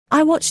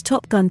I watched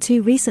Top Gun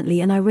 2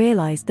 recently and I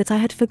realized that I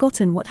had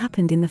forgotten what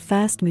happened in the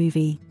first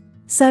movie.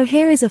 So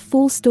here is a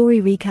full story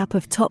recap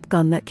of Top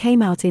Gun that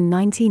came out in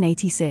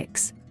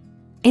 1986.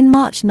 In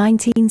March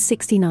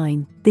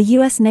 1969, the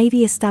US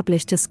Navy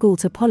established a school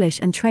to polish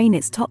and train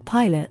its top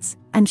pilots,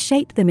 and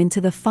shape them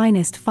into the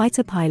finest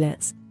fighter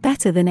pilots,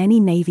 better than any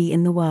navy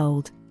in the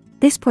world.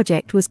 This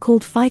project was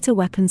called Fighter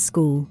Weapons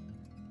School.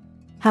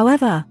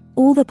 However,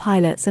 all the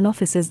pilots and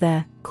officers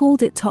there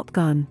called it Top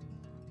Gun.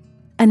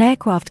 An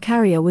aircraft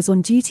carrier was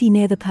on duty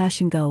near the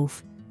Persian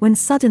Gulf, when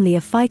suddenly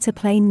a fighter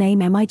plane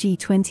named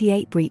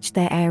MiG-28 breached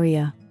their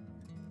area.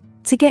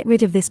 To get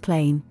rid of this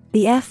plane,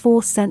 the Air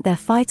Force sent their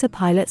fighter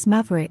pilots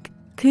Maverick,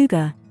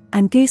 Cougar,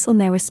 and Goose on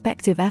their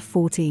respective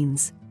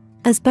F14s.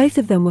 As both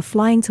of them were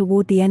flying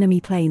toward the enemy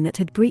plane that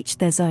had breached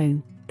their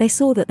zone, they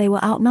saw that they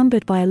were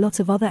outnumbered by a lot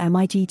of other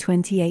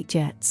MiG-28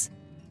 jets.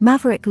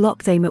 Maverick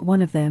locked aim at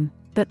one of them,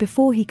 but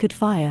before he could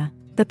fire,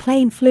 the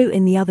plane flew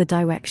in the other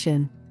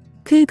direction.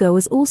 Cougar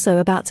was also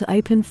about to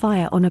open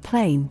fire on a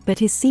plane, but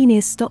his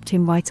seniors stopped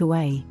him right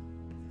away.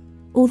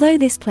 Although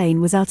this plane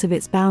was out of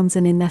its bounds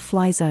and in their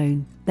fly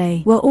zone,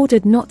 they were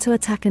ordered not to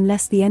attack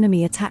unless the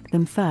enemy attacked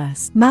them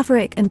first.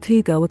 Maverick and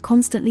Cougar were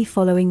constantly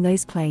following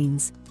those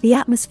planes. The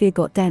atmosphere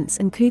got dense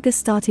and Cougar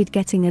started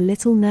getting a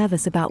little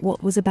nervous about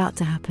what was about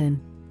to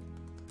happen.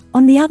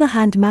 On the other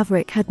hand,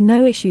 Maverick had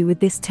no issue with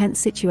this tense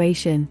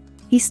situation.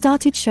 He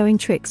started showing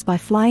tricks by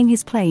flying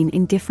his plane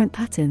in different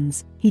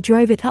patterns. He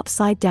drove it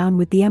upside down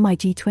with the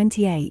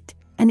MiG-28,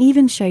 and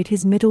even showed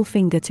his middle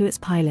finger to its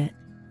pilot.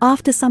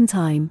 After some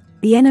time,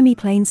 the enemy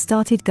planes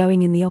started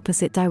going in the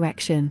opposite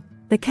direction.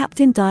 The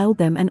captain dialed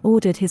them and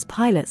ordered his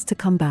pilots to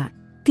come back.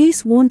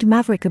 Goose warned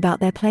Maverick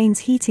about their planes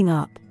heating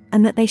up,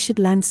 and that they should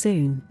land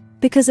soon.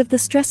 Because of the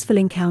stressful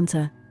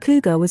encounter,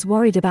 Cougar was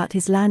worried about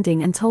his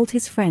landing and told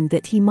his friend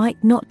that he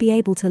might not be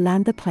able to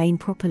land the plane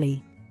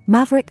properly.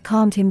 Maverick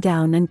calmed him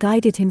down and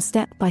guided him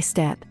step by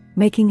step,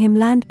 making him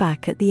land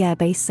back at the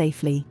airbase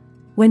safely.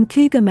 When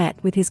Cougar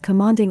met with his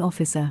commanding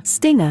officer,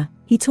 Stinger,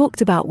 he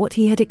talked about what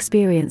he had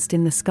experienced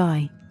in the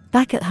sky.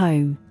 Back at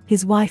home,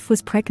 his wife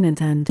was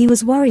pregnant and he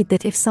was worried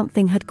that if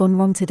something had gone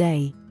wrong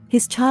today,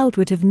 his child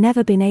would have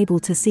never been able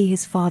to see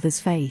his father's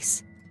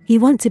face. He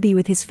wanted to be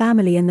with his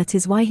family, and that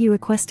is why he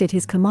requested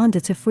his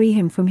commander to free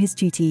him from his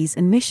duties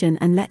and mission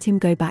and let him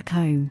go back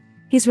home.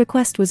 His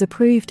request was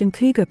approved and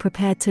Cougar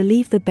prepared to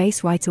leave the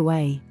base right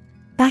away.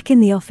 Back in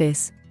the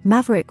office,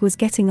 Maverick was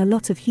getting a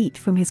lot of heat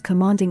from his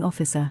commanding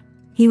officer.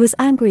 He was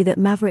angry that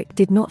Maverick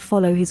did not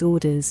follow his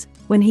orders.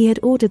 When he had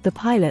ordered the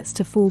pilots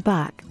to fall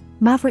back,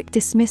 Maverick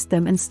dismissed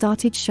them and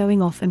started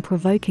showing off and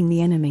provoking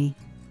the enemy.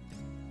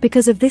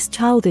 Because of this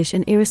childish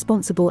and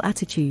irresponsible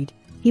attitude,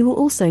 he will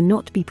also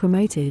not be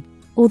promoted.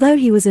 Although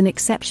he was an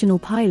exceptional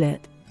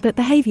pilot, but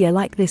behavior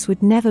like this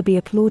would never be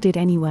applauded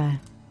anywhere.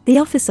 The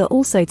officer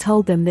also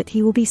told them that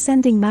he will be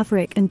sending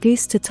Maverick and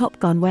Goose to Top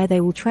Gun, where they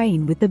will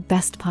train with the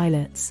best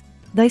pilots.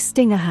 Though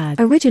Stinger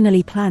had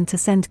originally planned to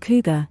send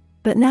Cougar,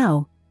 but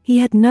now, he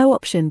had no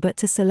option but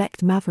to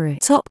select Maverick.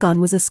 Top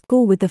Gun was a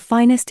school with the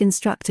finest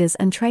instructors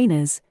and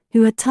trainers,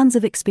 who had tons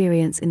of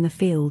experience in the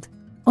field.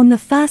 On the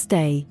first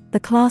day, the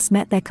class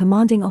met their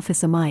commanding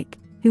officer Mike,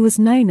 who was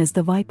known as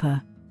the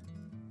Viper.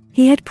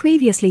 He had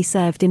previously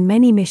served in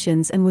many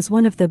missions and was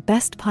one of the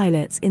best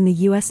pilots in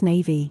the US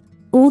Navy.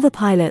 All the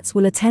pilots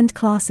will attend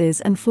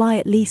classes and fly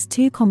at least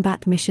 2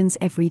 combat missions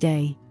every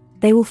day.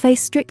 They will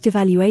face strict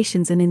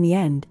evaluations, and in the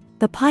end,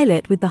 the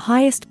pilot with the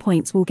highest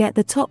points will get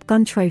the Top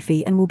Gun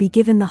trophy and will be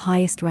given the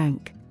highest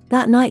rank.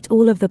 That night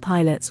all of the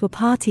pilots were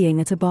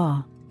partying at a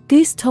bar.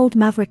 Goose told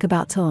Maverick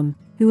about Tom,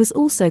 who was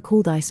also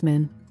called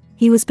Iceman.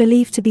 He was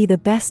believed to be the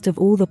best of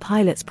all the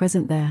pilots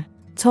present there.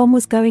 Tom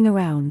was going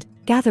around,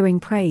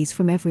 gathering praise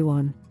from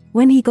everyone.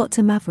 When he got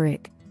to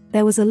Maverick,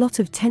 there was a lot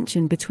of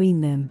tension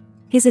between them.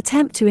 His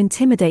attempt to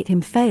intimidate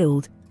him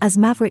failed, as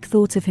Maverick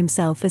thought of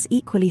himself as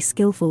equally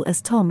skillful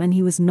as Tom and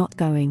he was not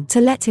going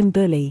to let him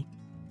bully.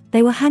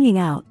 They were hanging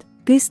out.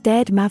 Goose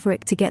dared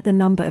Maverick to get the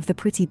number of the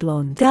pretty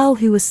blonde girl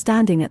who was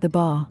standing at the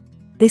bar.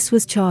 This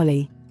was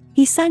Charlie.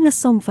 He sang a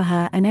song for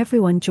her and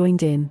everyone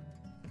joined in.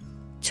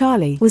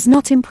 Charlie was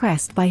not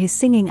impressed by his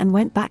singing and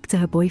went back to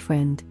her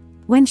boyfriend.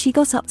 When she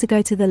got up to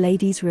go to the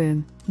ladies'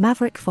 room,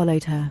 Maverick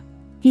followed her.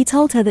 He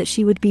told her that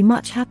she would be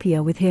much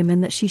happier with him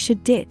and that she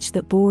should ditch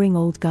that boring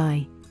old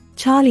guy.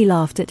 Charlie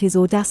laughed at his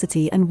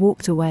audacity and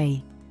walked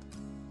away.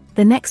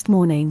 The next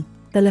morning,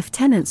 the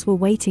lieutenants were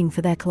waiting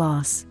for their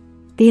class.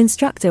 The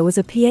instructor was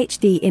a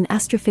PhD in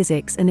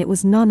astrophysics and it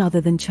was none other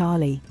than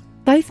Charlie.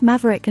 Both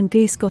Maverick and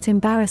Goose got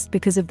embarrassed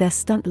because of their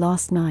stunt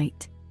last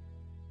night.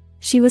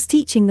 She was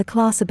teaching the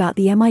class about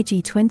the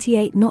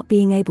MiG-28 not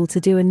being able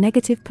to do a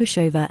negative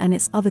pushover and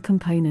its other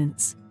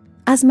components.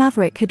 As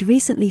Maverick had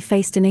recently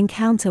faced an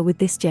encounter with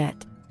this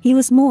jet, he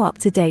was more up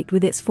to date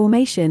with its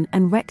formation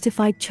and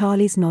rectified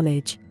Charlie's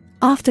knowledge.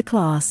 After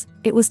class,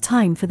 it was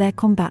time for their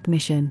combat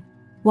mission.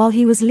 While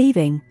he was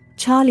leaving,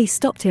 Charlie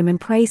stopped him and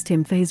praised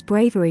him for his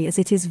bravery, as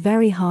it is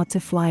very hard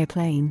to fly a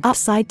plane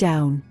upside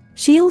down.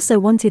 She also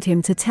wanted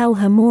him to tell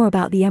her more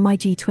about the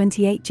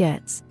MiG-28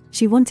 jets,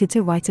 She wanted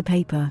to write a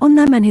paper on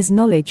them, and his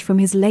knowledge from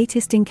his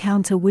latest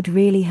encounter would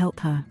really help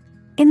her.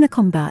 In the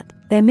combat,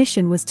 their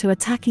mission was to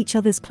attack each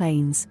other's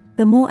planes.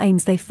 The more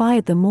aims they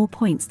fired, the more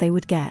points they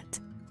would get.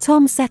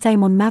 Tom set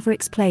aim on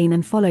Maverick's plane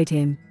and followed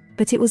him,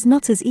 but it was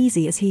not as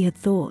easy as he had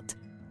thought.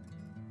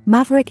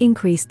 Maverick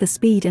increased the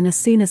speed, and as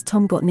soon as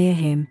Tom got near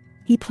him,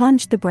 he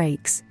plunged the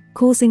brakes,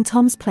 causing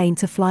Tom's plane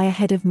to fly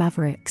ahead of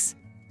Maverick's.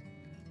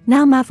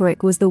 Now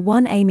Maverick was the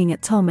one aiming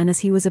at Tom, and as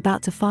he was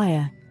about to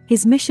fire,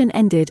 his mission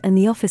ended and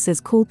the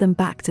officers called them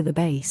back to the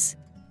base.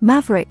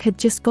 Maverick had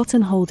just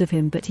gotten hold of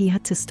him, but he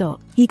had to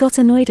stop. He got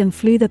annoyed and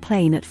flew the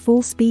plane at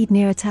full speed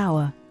near a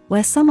tower,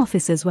 where some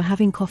officers were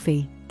having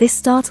coffee. This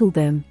startled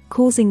them,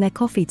 causing their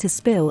coffee to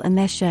spill and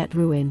their shirt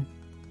ruin.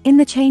 In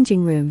the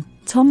changing room,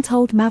 Tom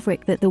told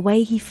Maverick that the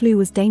way he flew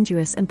was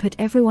dangerous and put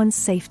everyone's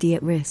safety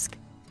at risk.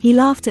 He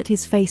laughed at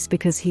his face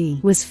because he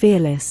was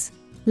fearless.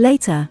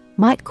 Later,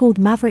 Mike called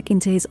Maverick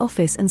into his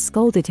office and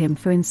scolded him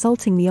for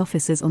insulting the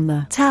officers on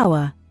the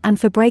tower, and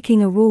for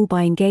breaking a rule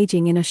by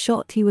engaging in a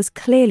shot he was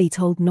clearly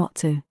told not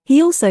to.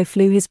 He also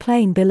flew his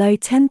plane below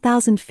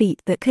 10,000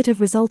 feet that could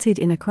have resulted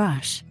in a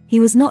crash. He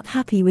was not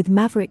happy with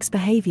Maverick's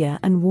behavior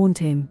and warned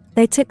him.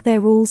 They took their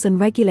rules and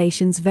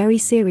regulations very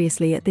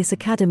seriously at this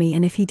academy,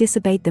 and if he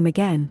disobeyed them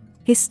again,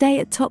 his stay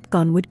at Top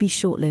Gun would be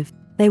short-lived.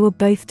 They were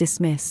both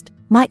dismissed.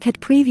 Mike had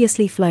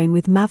previously flown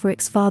with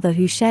Maverick's father,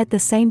 who shared the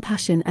same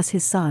passion as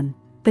his son,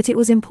 but it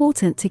was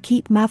important to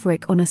keep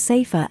Maverick on a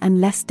safer and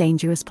less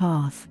dangerous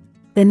path.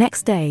 The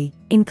next day,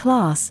 in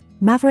class,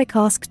 Maverick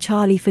asked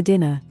Charlie for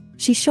dinner.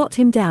 She shot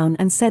him down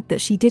and said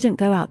that she didn't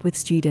go out with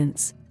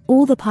students.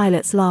 All the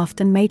pilots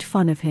laughed and made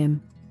fun of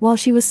him. While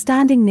she was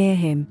standing near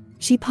him,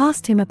 she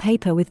passed him a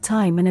paper with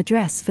time and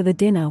address for the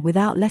dinner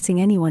without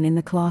letting anyone in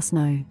the class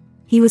know.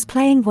 He was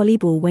playing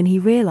volleyball when he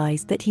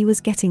realized that he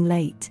was getting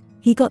late.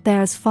 He got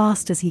there as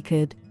fast as he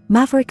could.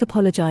 Maverick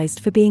apologized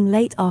for being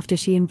late after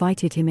she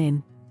invited him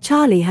in.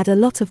 Charlie had a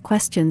lot of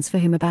questions for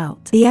him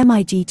about the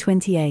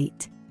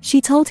MiG-28. She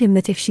told him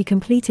that if she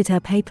completed her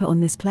paper on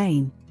this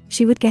plane,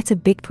 she would get a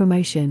big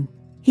promotion.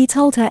 He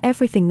told her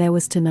everything there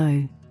was to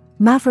know.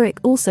 Maverick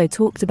also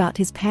talked about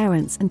his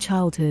parents and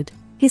childhood.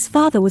 His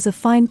father was a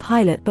fine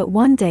pilot, but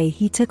one day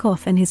he took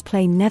off and his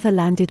plane never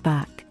landed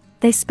back.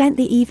 They spent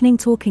the evening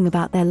talking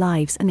about their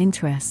lives and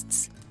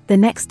interests. The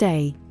next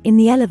day, in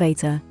the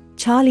elevator,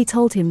 Charlie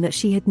told him that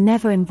she had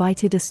never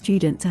invited a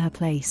student to her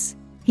place.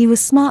 He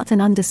was smart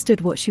and understood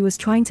what she was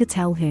trying to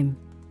tell him.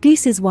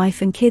 Goose's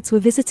wife and kids were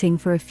visiting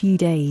for a few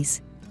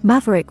days.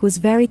 Maverick was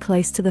very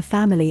close to the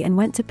family and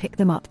went to pick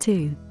them up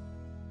too.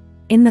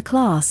 In the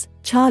class,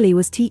 Charlie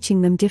was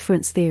teaching them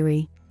difference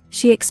theory.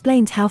 She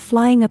explained how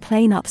flying a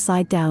plane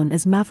upside down,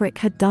 as Maverick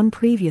had done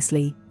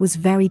previously, was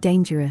very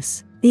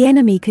dangerous. The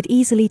enemy could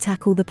easily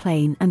tackle the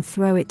plane and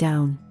throw it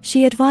down.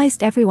 She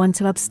advised everyone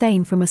to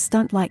abstain from a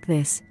stunt like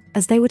this,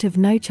 as they would have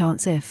no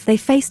chance if they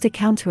faced a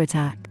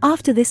counterattack.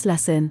 After this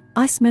lesson,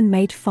 Iceman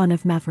made fun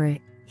of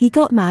Maverick. He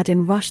got mad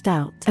and rushed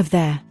out of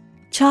there.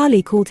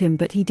 Charlie called him,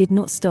 but he did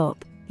not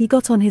stop. He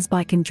got on his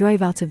bike and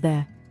drove out of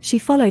there. She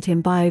followed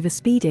him by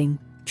overspeeding,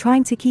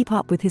 trying to keep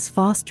up with his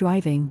fast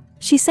driving.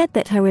 She said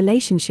that her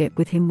relationship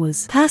with him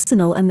was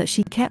personal and that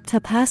she kept her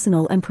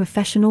personal and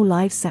professional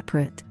lives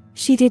separate.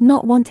 She did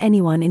not want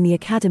anyone in the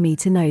academy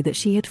to know that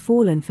she had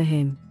fallen for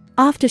him.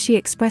 After she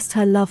expressed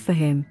her love for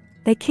him,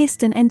 they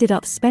kissed and ended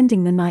up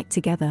spending the night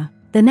together.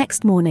 The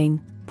next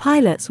morning,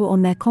 pilots were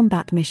on their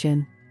combat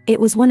mission. It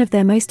was one of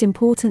their most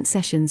important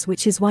sessions,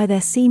 which is why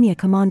their senior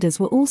commanders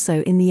were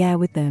also in the air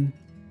with them.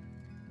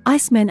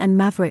 Iceman and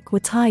Maverick were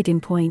tied in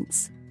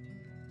points.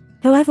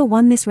 Whoever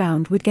won this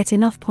round would get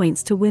enough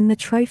points to win the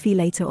trophy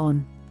later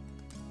on.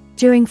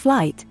 During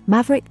flight,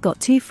 Maverick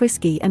got too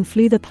frisky and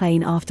flew the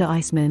plane after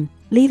Iceman,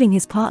 leaving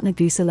his partner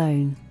Goose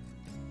alone.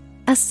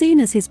 As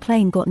soon as his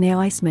plane got near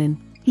Iceman,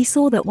 he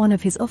saw that one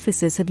of his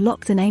officers had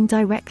locked an aim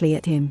directly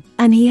at him,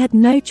 and he had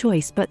no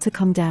choice but to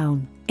come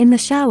down. In the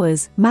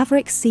showers,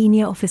 Maverick's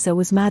senior officer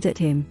was mad at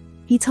him.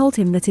 He told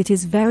him that it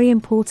is very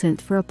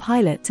important for a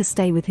pilot to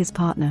stay with his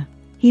partner.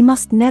 He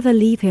must never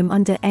leave him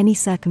under any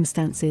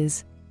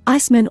circumstances.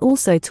 Iceman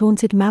also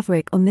taunted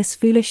Maverick on this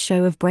foolish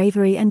show of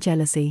bravery and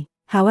jealousy.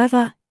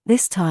 However,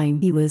 this time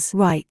he was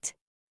right.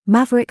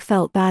 Maverick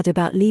felt bad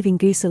about leaving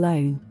Goose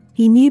alone.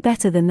 He knew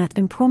better than that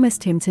and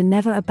promised him to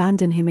never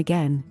abandon him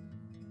again.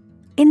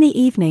 In the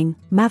evening,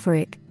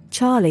 Maverick,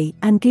 Charlie,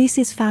 and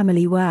Goose's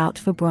family were out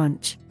for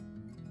brunch.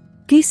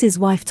 Goose's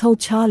wife told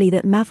Charlie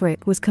that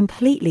Maverick was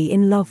completely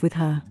in love with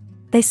her.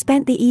 They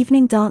spent the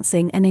evening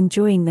dancing and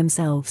enjoying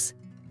themselves.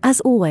 As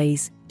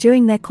always,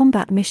 during their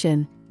combat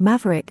mission,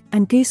 Maverick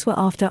and Goose were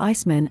after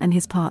Iceman and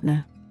his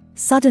partner.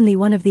 Suddenly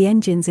one of the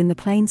engines in the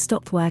plane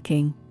stopped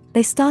working.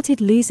 They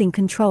started losing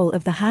control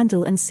of the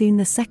handle and soon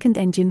the second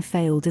engine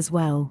failed as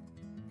well.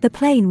 The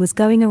plane was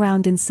going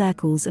around in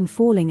circles and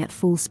falling at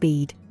full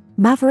speed.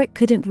 Maverick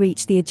couldn't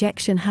reach the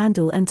ejection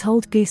handle and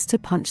told Goose to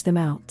punch them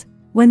out.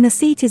 When the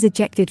seat is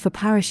ejected for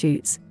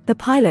parachutes, the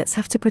pilots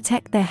have to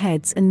protect their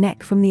heads and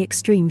neck from the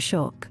extreme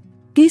shock.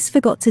 Goose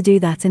forgot to do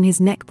that and his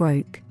neck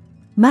broke.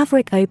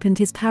 Maverick opened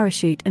his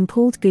parachute and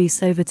pulled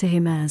Goose over to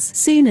him as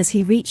soon as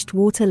he reached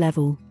water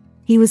level.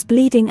 He was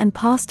bleeding and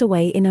passed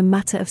away in a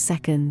matter of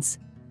seconds.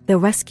 The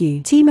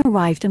rescue team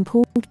arrived and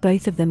pulled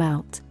both of them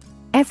out.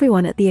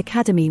 Everyone at the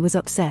academy was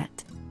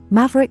upset.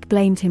 Maverick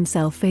blamed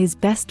himself for his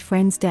best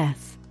friend's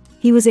death.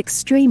 He was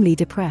extremely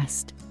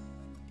depressed.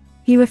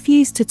 He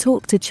refused to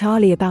talk to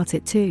Charlie about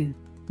it too.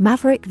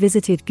 Maverick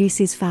visited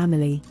Goose's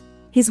family.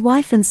 His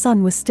wife and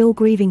son were still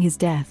grieving his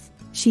death.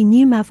 She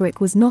knew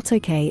Maverick was not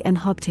okay and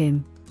hugged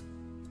him.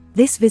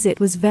 This visit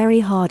was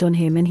very hard on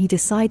him and he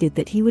decided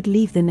that he would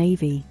leave the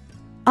Navy.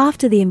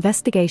 After the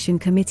investigation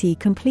committee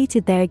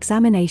completed their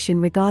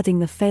examination regarding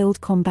the failed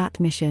combat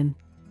mission,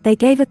 they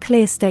gave a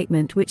clear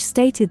statement which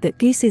stated that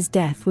Goose's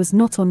death was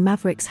not on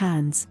Maverick's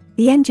hands.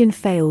 The engine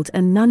failed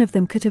and none of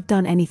them could have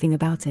done anything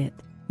about it.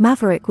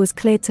 Maverick was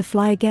cleared to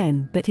fly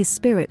again, but his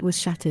spirit was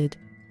shattered.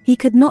 He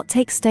could not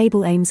take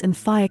stable aims and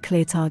fire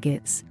clear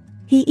targets.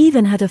 He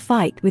even had a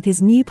fight with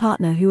his new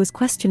partner who was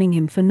questioning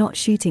him for not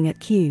shooting at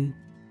Q.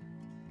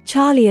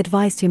 Charlie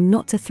advised him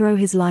not to throw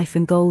his life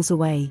and goals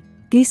away.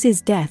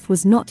 Goose's death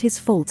was not his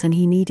fault and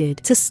he needed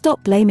to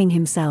stop blaming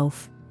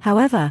himself.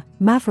 However,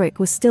 Maverick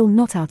was still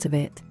not out of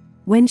it.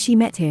 When she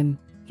met him,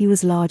 he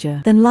was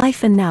larger than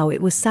life and now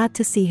it was sad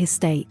to see his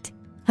state.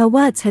 Her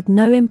words had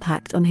no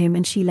impact on him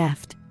and she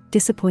left,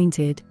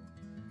 disappointed.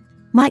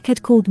 Mike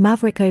had called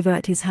Maverick over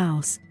at his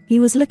house. He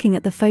was looking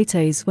at the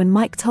photos when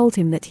Mike told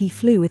him that he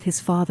flew with his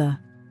father.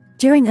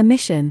 During a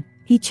mission,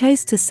 he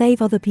chose to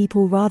save other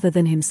people rather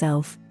than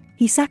himself.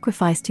 He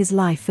sacrificed his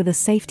life for the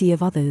safety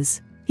of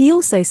others. He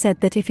also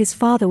said that if his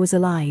father was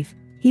alive,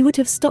 he would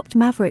have stopped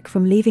Maverick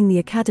from leaving the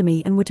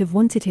academy and would have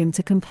wanted him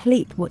to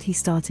complete what he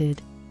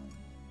started.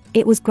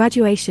 It was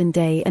graduation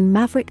day and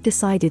Maverick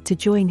decided to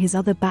join his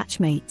other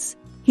batchmates.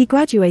 He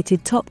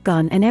graduated Top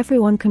Gun and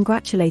everyone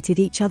congratulated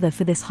each other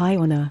for this high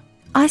honor.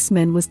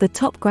 Iceman was the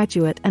top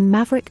graduate and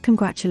Maverick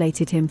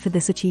congratulated him for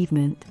this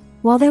achievement.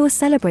 While they were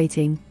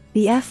celebrating,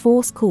 the Air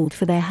Force called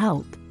for their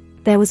help.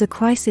 There was a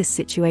crisis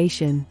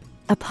situation.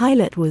 A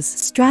pilot was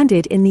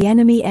stranded in the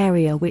enemy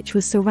area which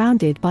was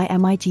surrounded by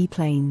MiG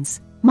planes.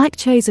 Mike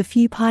chose a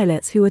few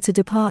pilots who were to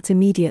depart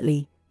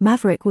immediately.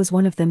 Maverick was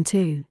one of them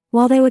too.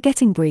 While they were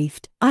getting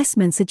briefed,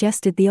 Iceman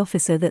suggested the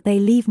officer that they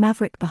leave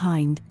Maverick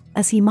behind,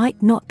 as he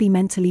might not be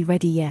mentally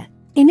ready yet.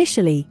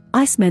 Initially,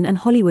 Iceman and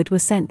Hollywood were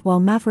sent while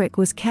Maverick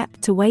was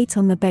kept to wait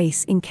on the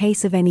base in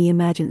case of any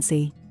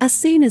emergency. As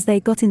soon as they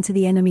got into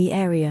the enemy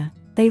area,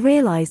 they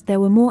realized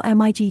there were more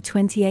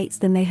MiG-28s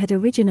than they had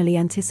originally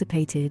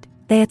anticipated.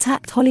 They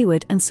attacked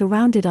Hollywood and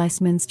surrounded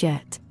Iceman's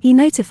jet. He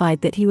notified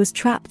that he was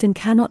trapped and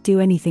cannot do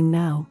anything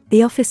now.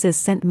 The officers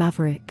sent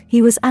Maverick.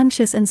 He was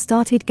anxious and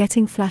started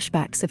getting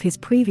flashbacks of his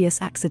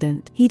previous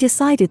accident. He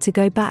decided to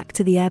go back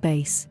to the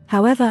airbase.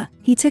 However,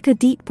 he took a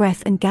deep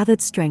breath and gathered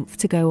strength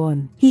to go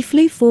on. He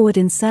flew forward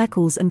in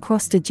circles and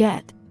crossed a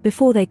jet.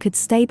 Before they could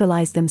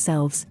stabilize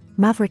themselves,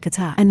 Maverick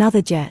attacked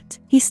another jet.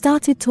 He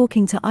started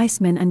talking to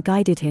Iceman and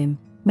guided him,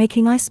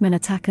 making Iceman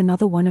attack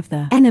another one of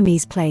the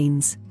enemy's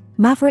planes.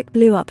 Maverick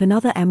blew up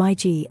another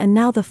MiG and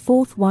now the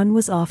fourth one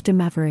was after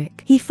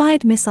Maverick. He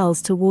fired missiles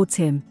towards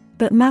him,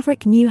 but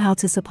Maverick knew how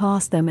to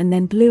surpass them and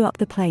then blew up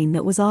the plane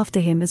that was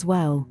after him as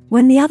well.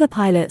 When the other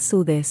pilots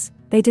saw this,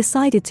 they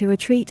decided to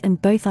retreat and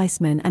both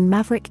Iceman and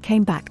Maverick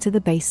came back to the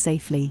base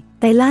safely.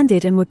 They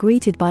landed and were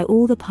greeted by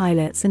all the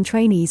pilots and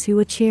trainees who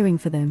were cheering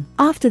for them.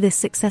 After this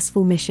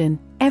successful mission,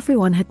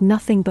 everyone had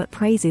nothing but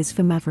praises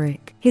for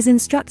Maverick. His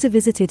instructor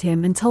visited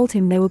him and told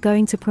him they were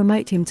going to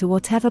promote him to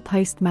whatever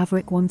post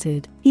Maverick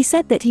wanted. He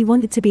said that he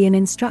wanted to be an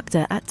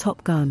instructor at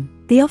Top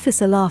Gun. The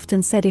officer laughed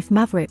and said if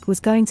Maverick was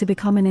going to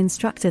become an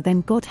instructor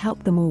then God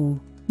help them all.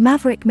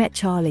 Maverick met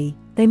Charlie.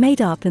 They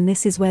made up and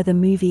this is where the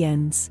movie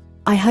ends.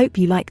 I hope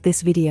you liked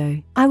this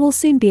video. I will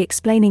soon be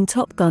explaining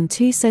Top Gun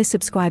 2, so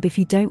subscribe if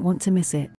you don't want to miss it.